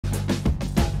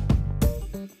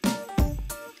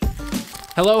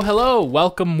Hello,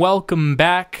 welcome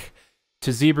back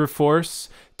to Zebra Force.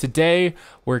 Today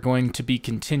we're going to be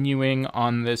continuing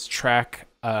on this track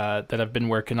that I've been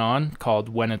working on called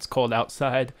When It's Cold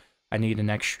Outside, I Need an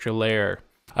Extra Layer.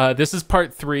 This is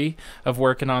part 3 of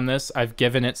working on this. I've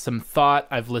given it some thought,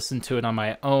 I've listened to it on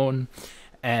my own,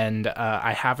 and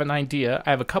I have an idea.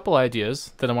 I have a couple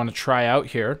ideas that I want to try out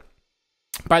here.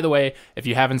 By the way, if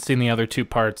you haven't seen the other 2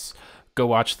 parts, go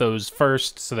watch those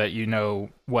first so that you know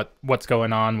what's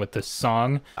going on with this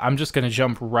song. I'm just going to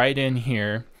jump right in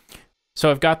here.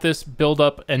 So I've got this build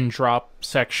up and drop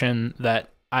section that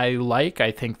I like.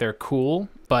 I think they're cool,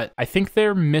 but I think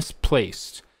they're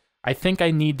misplaced. I think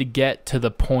I need to get to the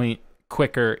point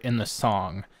quicker in the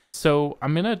song. So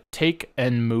I'm going to take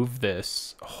and move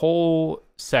this whole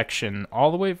section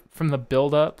all the way from the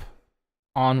build up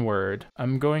onward.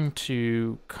 I'm going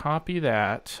to copy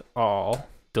that all,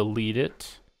 delete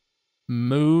it,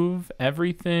 move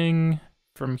everything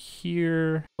from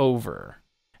here over.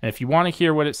 And if you want to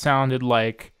hear what it sounded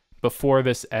like before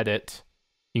this edit,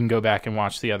 you can go back and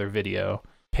watch the other video.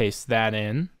 Paste that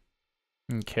in.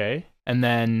 Okay. And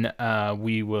then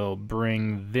we will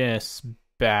bring this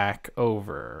back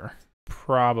over,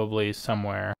 probably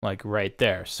somewhere like right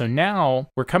there. So now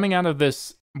we're coming out of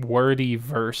this wordy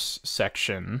verse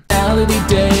section.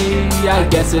 Day, I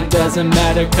guess it doesn't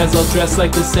matter cause I'll dress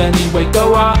like this anyway,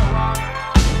 go off.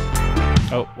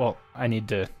 Oh, well, I need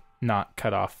to not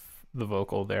cut off the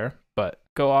vocal there, but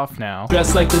go off now.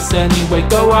 Dress like this anyway,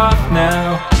 go off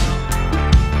now.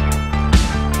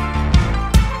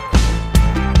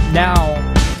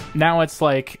 Now it's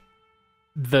like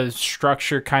the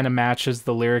structure kind of matches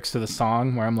the lyrics of the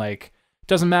song where I'm like,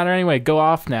 doesn't matter anyway, go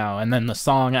off now, and then the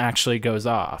song actually goes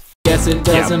off. Guess it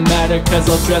doesn't matter cause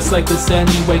I'll dress like this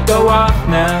anyway, go off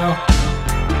now.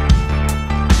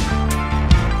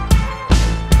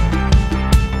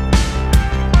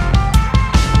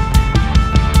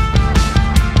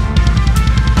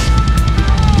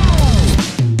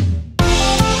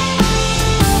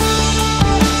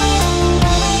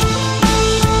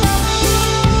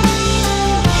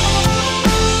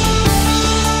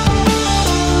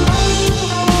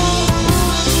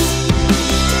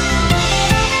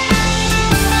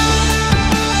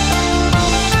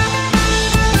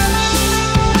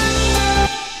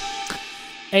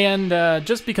 And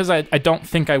just because I don't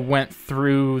think I went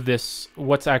through this,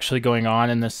 what's actually going on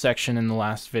in this section in the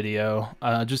last video,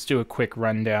 just do a quick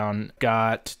rundown.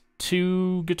 Got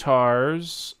 2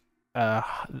 guitars,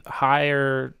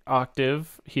 higher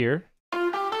octave here.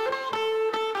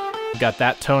 Got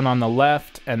that tone on the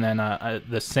left, and then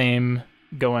the same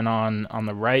going on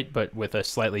the right, but with a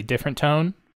slightly different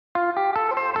tone.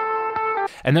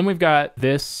 And then we've got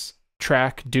this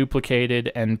track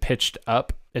duplicated and pitched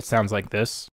up. It sounds like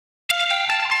this.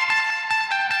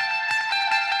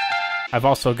 I've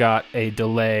also got a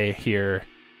delay here,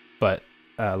 but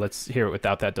let's hear it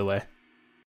without that delay.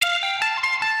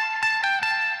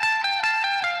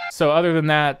 So other than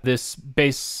that, this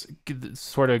bass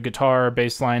sort of guitar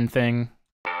bass line thing,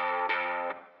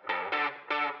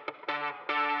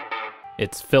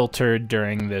 it's filtered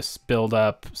during this build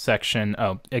up section.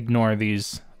 Oh, ignore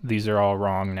these. These are all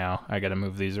wrong now. I gotta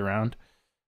move these around.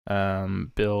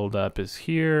 Build up is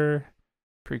here,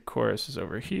 pre-chorus is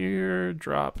over here,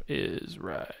 drop is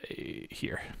right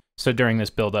here. So during this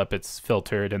build up it's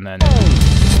filtered, and then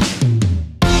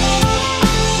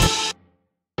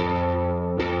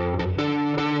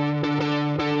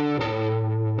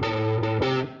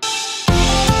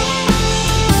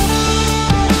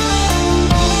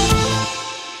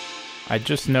I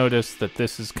just noticed that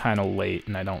this is kind of late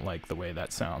and I don't like the way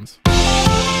that sounds.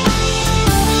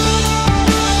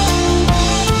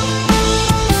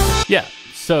 Yeah,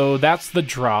 so that's the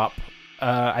drop.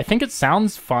 I think it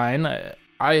sounds fine.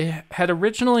 I had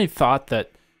originally thought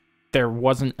that there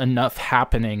wasn't enough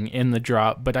happening in the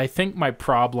drop, but I think my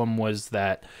problem was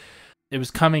that it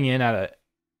was coming in at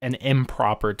an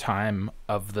improper time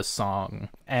of the song.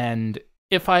 And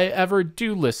if I ever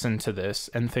do listen to this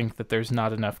and think that there's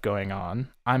not enough going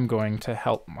on, I'm going to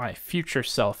help my future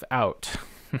self out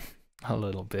a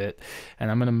little bit.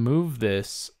 And I'm going to move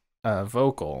this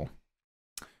vocal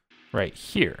right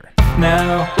here.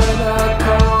 Now, when I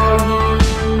call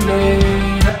you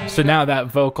later. So now that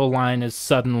vocal line is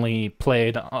suddenly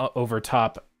played over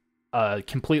top a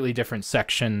completely different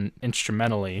section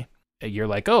instrumentally. You're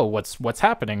like, oh, what's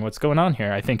happening? What's going on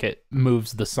here? I think it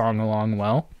moves the song along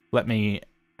well. Let me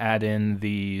add in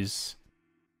these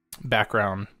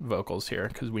background vocals here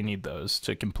because we need those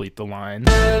to complete the line.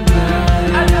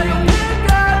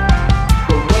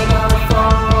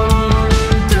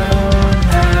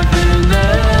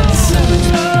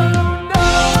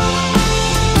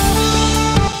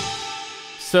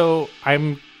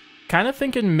 I'm kind of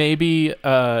thinking maybe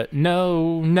no,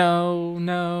 no, no,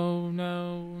 no,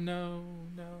 no, no.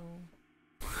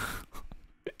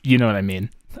 You know what I mean?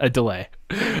 A delay.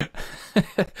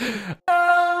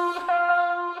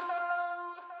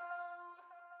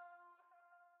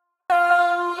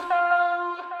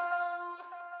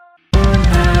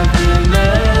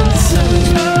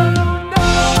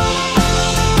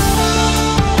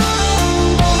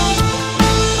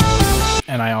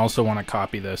 And I also want to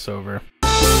copy this over.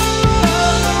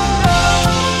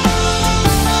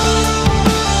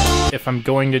 If I'm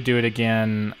going to do it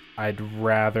again, I'd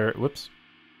rather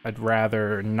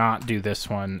not do this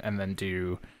one and then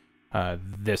do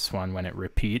this one when it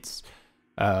repeats.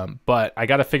 But I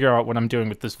got to figure out what I'm doing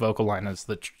with this vocal line as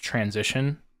the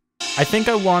transition. I think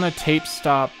I want to tape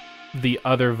stop the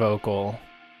other vocal.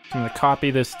 I'm going to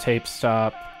copy this tape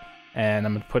stop and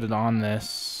I'm going to put it on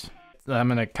this. I'm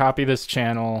going to copy this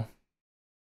channel.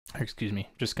 Excuse me,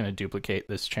 just going to duplicate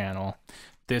this channel.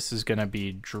 This is going to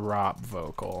be drop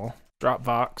vocal. Drop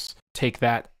vox. Take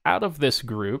that out of this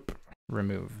group.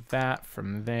 Remove that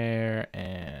from there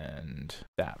and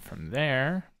that from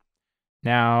there.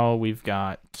 Now we've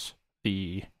got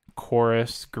the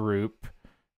chorus group.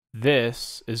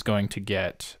 This is going to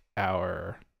get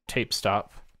our tape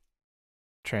stop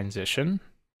transition.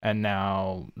 And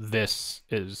now this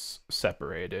is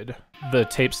separated. The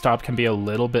tape stop can be a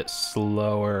little bit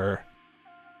slower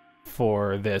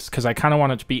for this because I kind of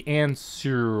want it to be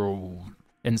answer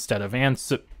instead of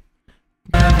answer.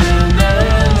 That's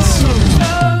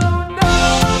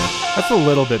a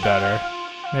little bit better.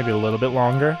 Maybe a little bit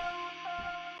longer.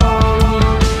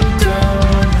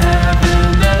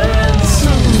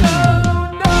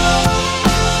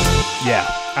 Yeah,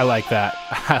 I like that.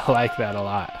 I like that a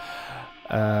lot.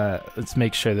 Let's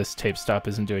make sure this tape stop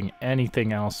isn't doing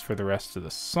anything else for the rest of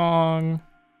the song.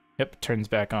 Yep, turns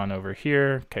back on over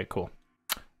here. Okay, cool.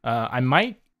 I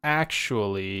might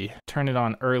actually turn it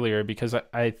on earlier because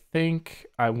I think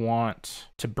I want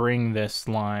to bring this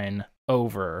line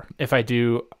over. If I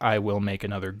do, I will make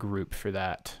another group for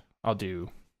that. I'll do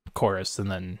chorus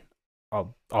and then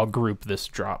I'll group this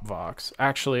drop vox.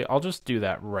 Actually, I'll just do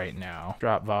that right now.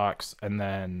 Drop vox, and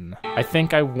then I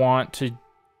think I want to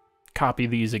copy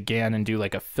these again and do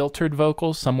like a filtered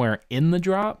vocal somewhere in the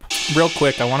drop. Real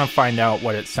quick, I want to find out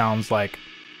what it sounds like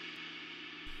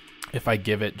if I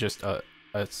give it just a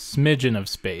smidgen of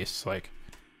space, like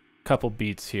a couple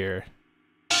beats here.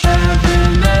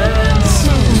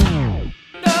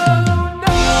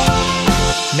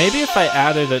 Maybe if I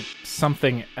added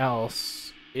something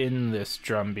else in this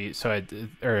drum beat, or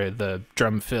the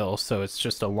drum fill, so it's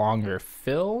just a longer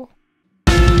fill.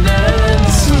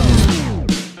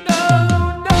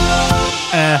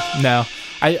 No.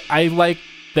 I like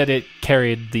that it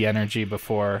carried the energy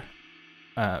before,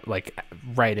 like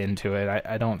right into it.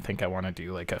 I don't think I want to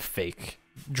do like a fake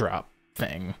drop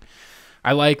thing.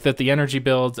 I like that the energy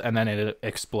builds and then it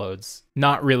explodes.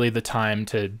 Not really the time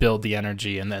to build the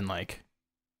energy and then like,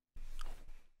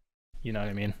 you know what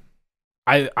I mean?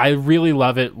 I really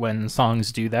love it when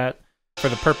songs do that. For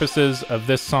the purposes of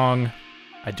this song,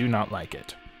 I do not like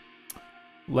it.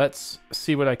 Let's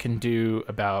see what I can do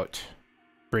about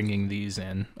bringing these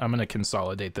in. I'm going to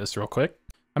consolidate this real quick.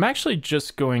 I'm actually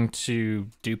just going to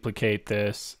duplicate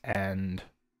this and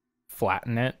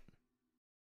flatten it.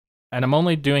 And I'm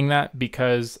only doing that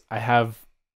because I have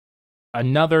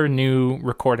another new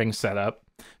recording setup,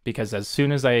 because as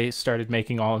soon as I started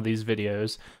making all of these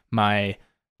videos, my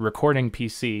recording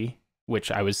PC,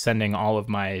 which I was sending all of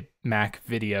my Mac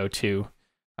video to,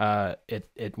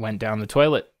 it went down the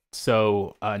toilet.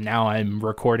 So now I'm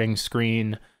recording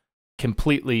screen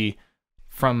completely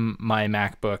from my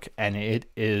MacBook, and it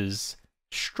is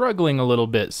struggling a little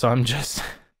bit. So I'm just,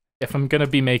 if I'm gonna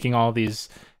be making all these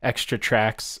extra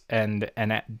tracks and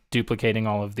duplicating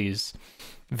all of these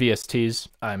VSTs,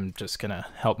 I'm just gonna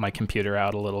help my computer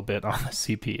out a little bit on the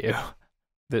CPU.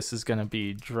 This is gonna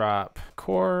be drop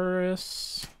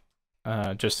chorus,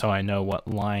 just so I know what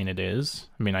line it is.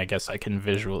 I mean, I guess I can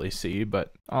visually see,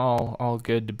 but all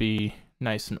good to be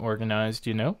nice and organized,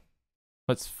 you know?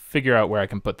 Let's figure out where I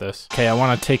can put this. Okay, I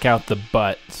want to take out the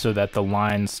butt so that the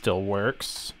line still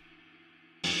works.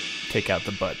 Take out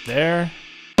the butt there.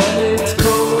 It's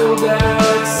cold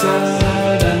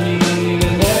outside, I need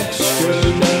an extra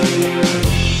layer.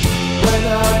 When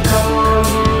I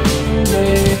call you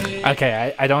late.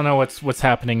 Okay, I don't know what's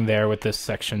happening there with this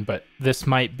section, but this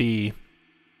might be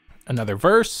another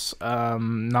verse.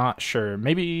 Not sure.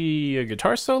 Maybe a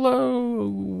guitar solo.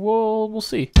 We'll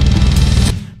see.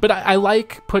 But I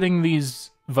like putting these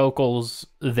vocals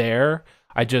there.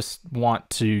 I just want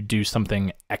to do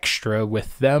something extra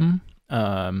with them.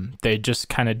 They just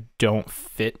kind of don't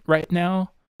fit right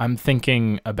now. I'm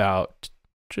thinking about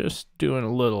just doing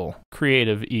a little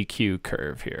creative EQ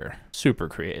curve here. Super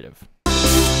creative.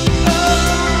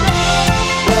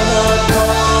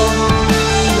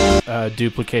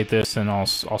 Duplicate this and I'll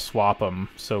swap them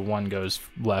so one goes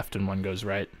left and one goes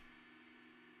right.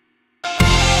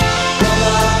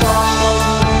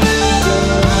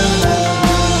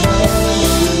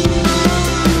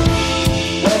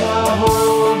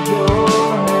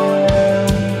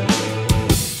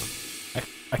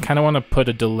 I kind of want to put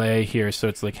a delay here so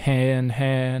it's like hand,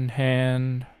 hand,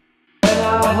 hand. When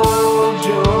I hold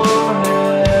your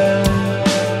hand.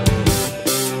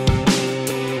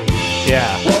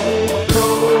 Yeah.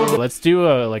 Let's do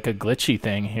like a glitchy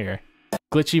thing here.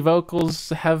 Glitchy vocals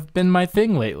have been my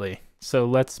thing lately, so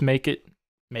let's make it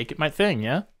my thing,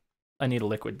 yeah? I need a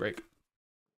liquid break.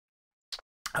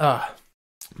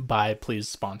 Bye, please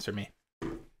sponsor me.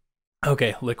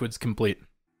 Okay, liquid's complete.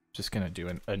 Just gonna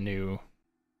do a new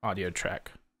audio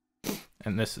track.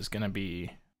 And this is gonna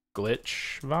be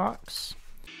Glitch Vox.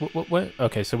 What?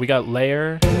 Okay, so we got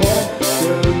layer.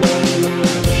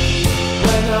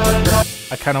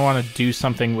 I kind of want to do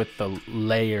something with the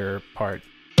layer part.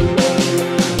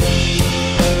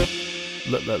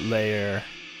 Layer.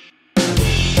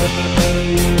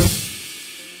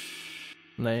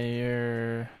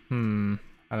 Layer. I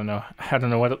don't know. I don't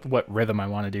know what rhythm I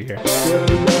want to do here.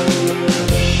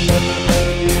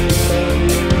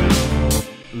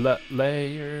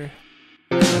 Layer.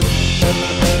 I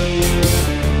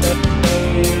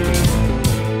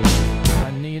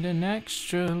need an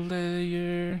extra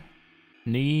layer.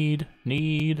 Need.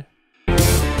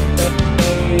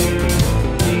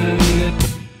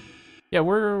 Yeah,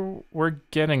 we're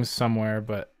getting somewhere,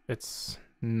 but it's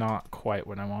not quite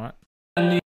what I want.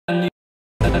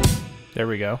 There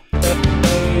we go.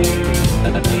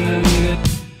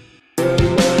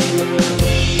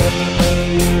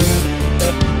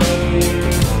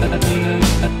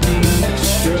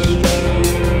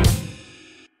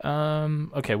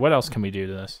 Okay, what else can we do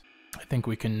to this? I think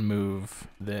we can move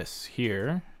this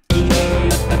here.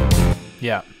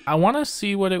 Yeah, I want to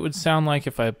see what it would sound like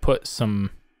if I put some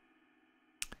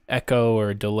echo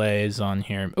or delays on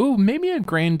here. Ooh, maybe a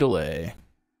grain delay.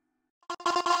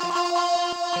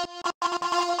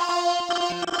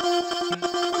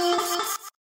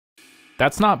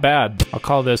 That's not bad. I'll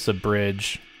call this a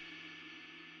bridge.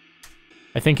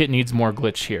 I think it needs more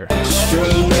glitch here.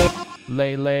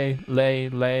 Lay. Lay.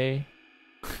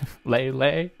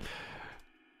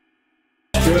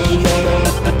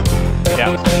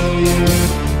 Yeah.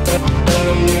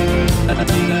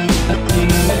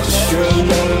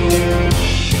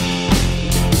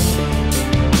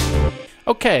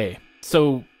 Okay,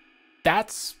 so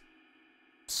that's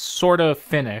sort of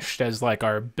finished as like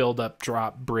our build-up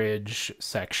drop bridge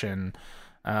section.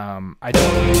 I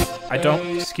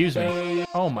don't, excuse me.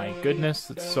 Oh my goodness,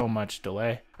 it's so much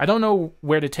delay. I don't know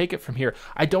where to take it from here.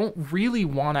 I don't really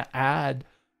want to add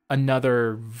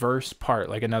another verse part,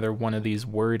 like another one of these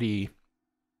wordy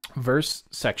verse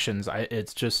sections. I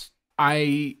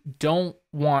don't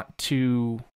want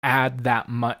to add that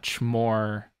much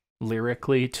more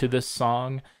lyrically to this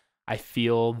song. I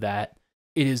feel that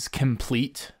it is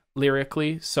complete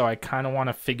lyrically, so I kind of want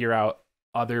to figure out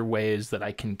other ways that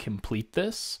I can complete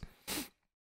this.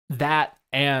 That,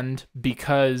 and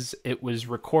because it was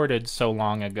recorded so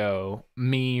long ago,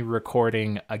 me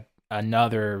recording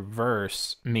another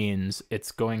verse means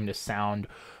it's going to sound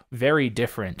very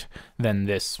different than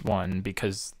this one,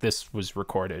 because this was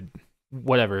recorded,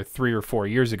 whatever, 3 or 4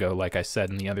 years ago, like I said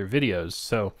in the other videos.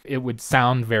 So it would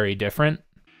sound very different.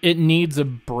 It needs a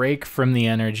break from the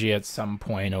energy at some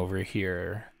point over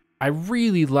here. I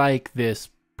really like this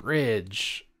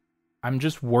bridge. I'm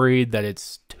just worried that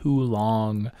it's too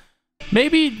long.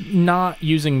 Maybe not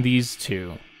using these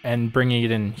two and bringing it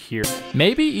in here.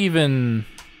 Maybe even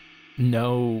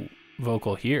no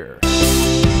vocal here.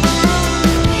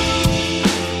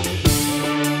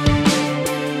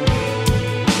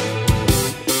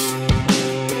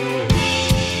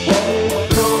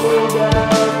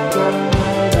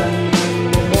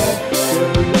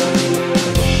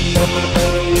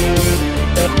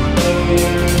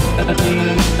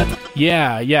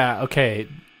 Yeah, okay.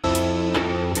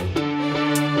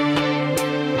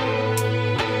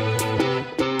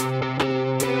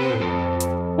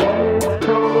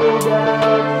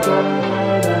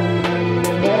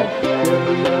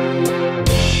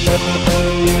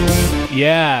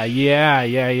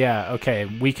 Yeah. Okay,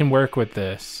 we can work with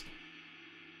this.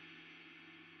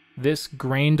 This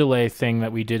grain delay thing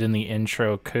that we did in the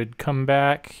intro could come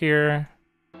back here.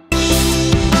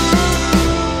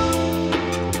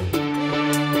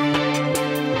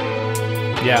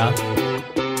 Yeah.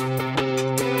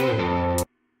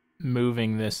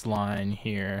 Moving this line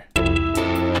here.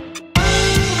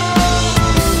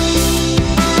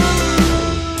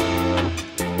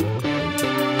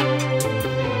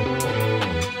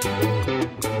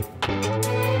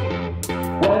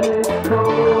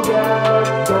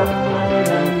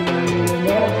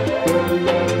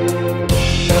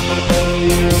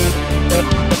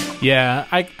 Yeah,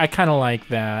 I kind of like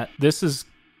that. This is...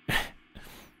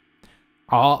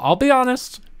 I'll be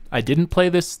honest, I didn't play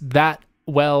this that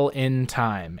well in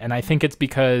time, and I think it's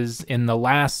because in the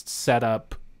last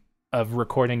setup of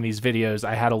recording these videos,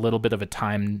 I had a little bit of a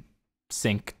time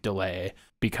sync delay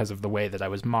because of the way that I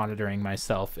was monitoring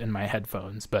myself in my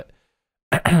headphones, but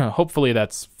hopefully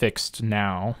that's fixed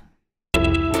now.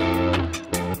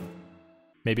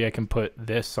 Maybe I can put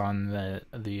this on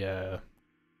the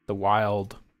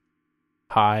wild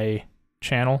high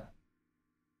channel.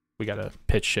 We gotta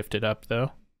pitch shift it up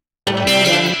though.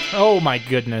 Oh my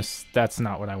goodness, that's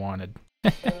not what I wanted.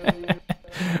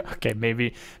 Okay,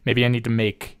 maybe I need to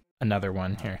make another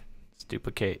one here. Let's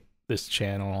duplicate this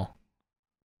channel.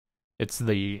 It's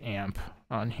the amp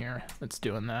on here that's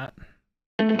doing that.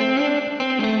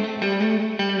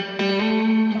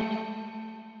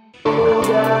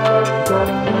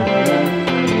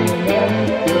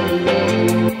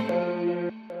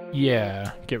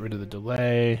 Yeah, get rid of the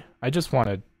delay. I just want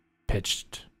it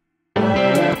pitched.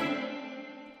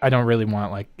 I don't really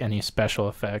want like any special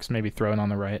effects. Maybe throw it on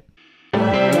the right.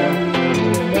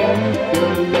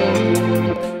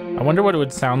 I wonder what it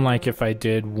would sound like if I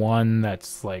did one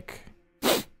that's like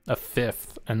a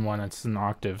fifth and one that's an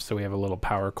octave, so we have a little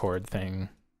power chord thing.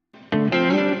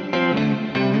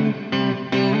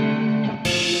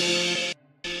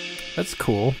 That's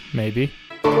cool, maybe.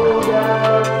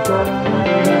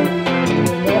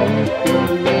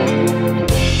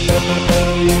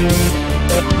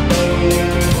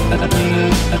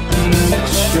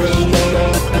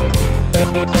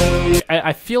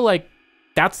 I feel like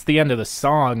that's the end of the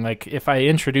song. Like, if I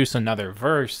introduce another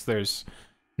verse, there's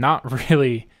not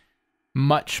really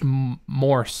much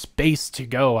more space to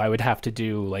go. I would have to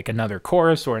do like another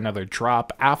chorus or another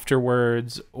drop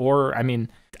afterwards, or I mean,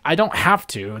 I don't have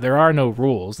to. There are no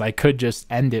rules. I could just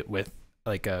end it with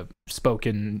like a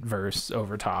spoken verse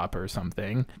over top or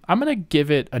something. I'm gonna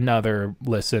give it another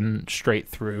listen straight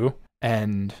through,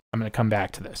 and I'm gonna come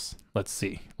back to this. Let's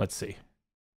see.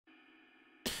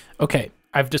 Okay,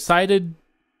 I've decided,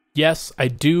 yes, I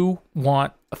do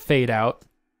want a fade out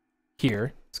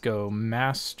here. Let's go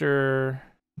master,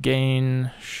 gain,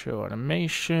 show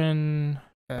automation,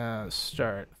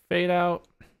 start fade out.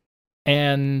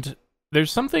 And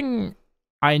there's something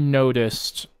I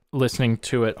noticed listening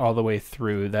to it all the way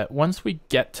through, that once we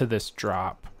get to this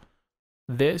drop,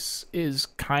 this is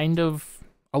kind of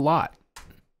a lot.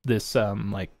 This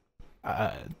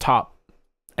top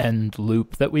end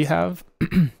loop that we have.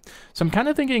 So I'm kind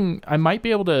of thinking I might be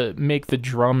able to make the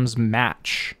drums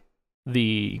match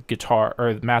the guitar,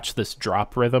 or match this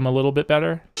drop rhythm a little bit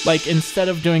better. Like, instead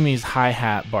of doing these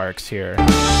hi-hat barks here,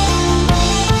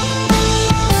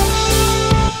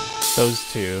 those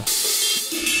two,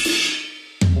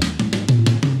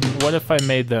 what if I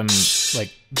made them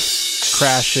like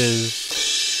crashes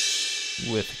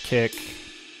with a kick?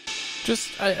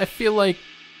 Just, I feel like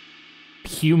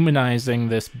humanizing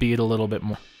this beat a little bit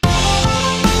more.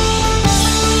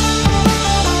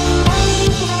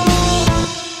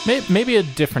 Maybe a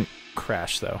different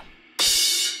crash though. Like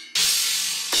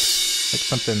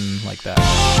something like that.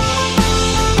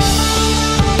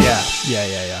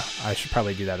 Yeah. I should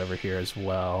probably do that over here as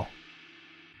well.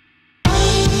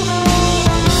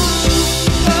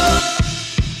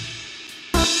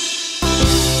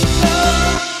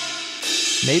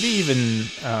 Maybe even,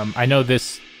 I know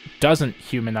this doesn't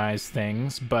humanize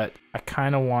things, but I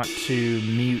kind of want to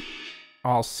mute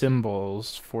all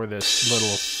cymbals for this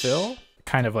little fill.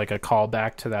 Kind of like a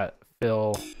callback to that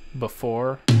fill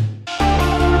before.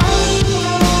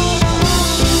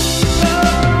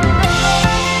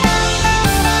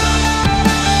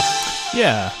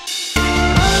 Yeah.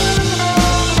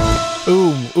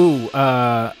 Ooh.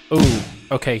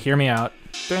 Okay, hear me out.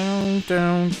 Down.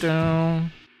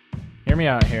 Hear me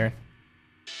out here.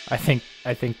 I think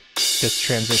this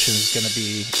transition is gonna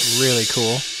be really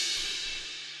cool.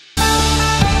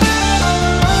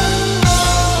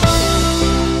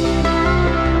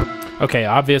 Okay,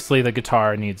 obviously the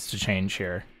guitar needs to change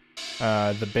here.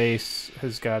 The bass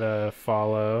has gotta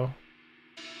follow.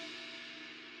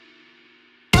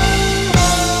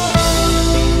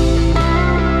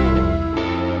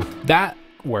 That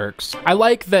works. I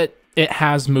like that it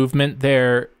has movement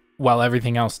there while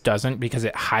everything else doesn't, because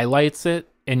it highlights it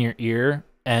in your ear.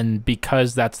 And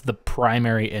because that's the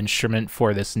primary instrument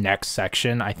for this next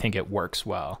section, I think it works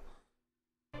well.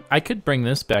 I could bring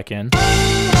this back in.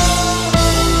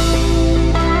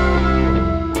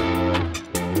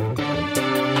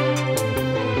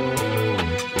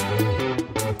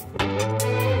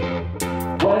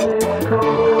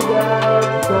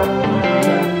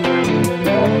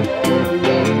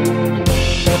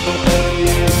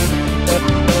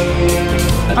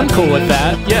 I'm cool with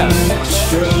that, yeah.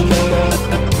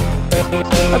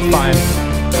 That's fine.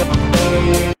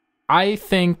 I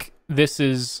think this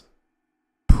is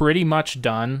pretty much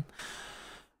done.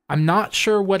 I'm not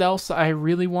sure what else I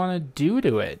really want to do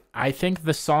to it. I think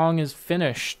the song is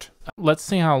finished. Let's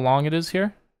see how long it is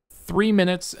here. 3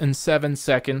 minutes and 7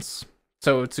 seconds.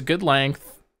 So it's a good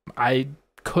length. I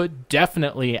could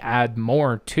definitely add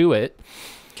more to it.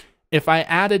 If I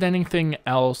added anything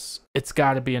else, it's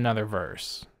got to be another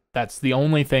verse. That's the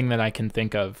only thing that I can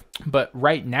think of. But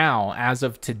right now, as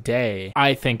of today,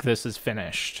 I think this is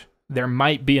finished. There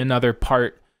might be another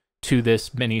part to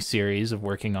this mini-series of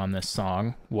working on this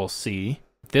song. We'll see.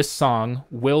 This song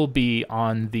will be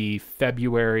on the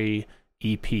February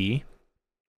EP.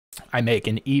 I make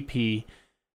an EP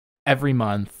every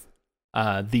month.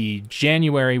 The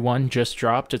January one just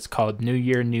dropped. It's called New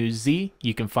Year, New Z.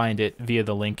 You can find it via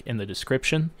the link in the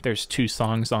description. There's 2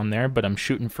 songs on there, but I'm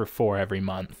shooting for 4 every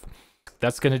month.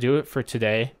 That's going to do it for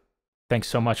today. Thanks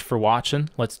so much for watching.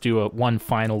 Let's do one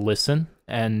final listen,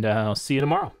 and I'll see you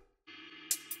tomorrow.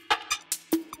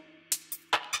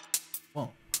 1,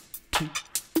 2,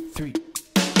 3.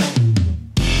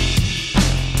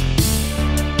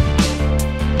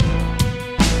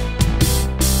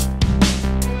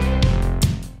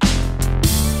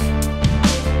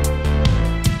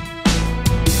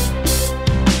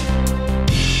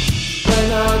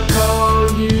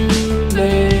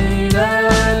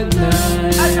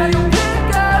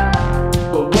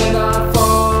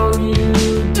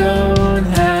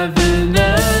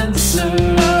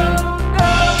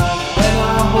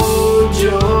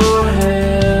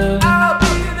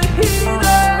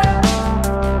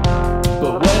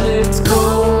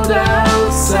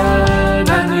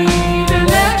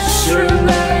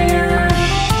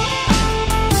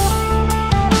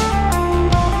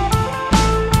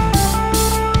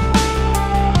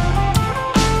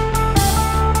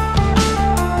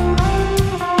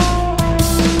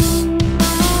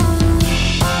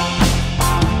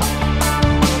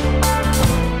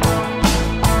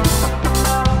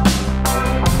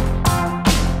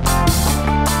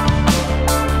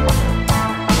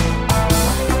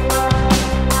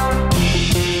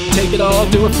 Take it all,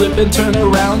 do a flip and turn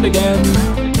around again.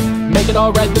 Make it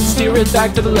all right, then steer it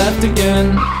back to the left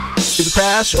again. Do the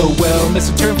crash, oh well, miss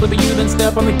a turn, flip a U, then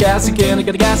step on the gas again. I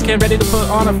got a gas can ready to put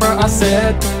on a front, I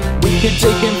said we could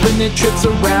take infinite trips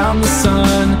around the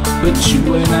sun, but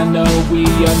you and I know we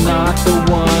are not the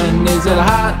one. Is it a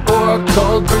hot or a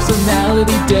cold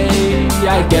personality day?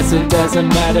 I guess it doesn't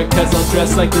matter, cause I'll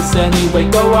dress like this anyway.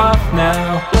 Go off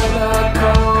now. When I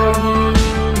call you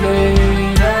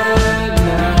late at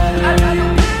night,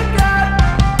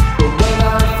 but when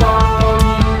I fall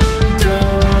you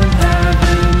don't have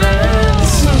an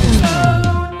answer.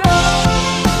 No, no.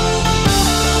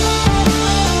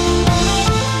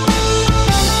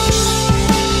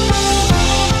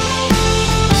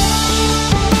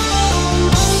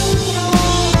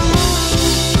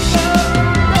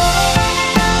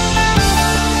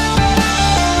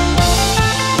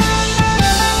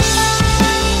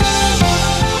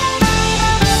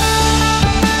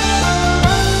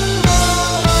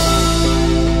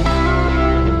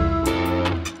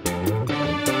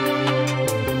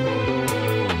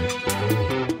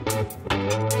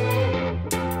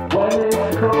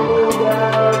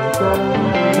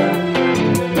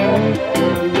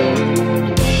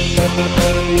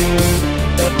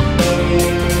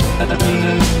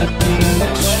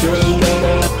 Extra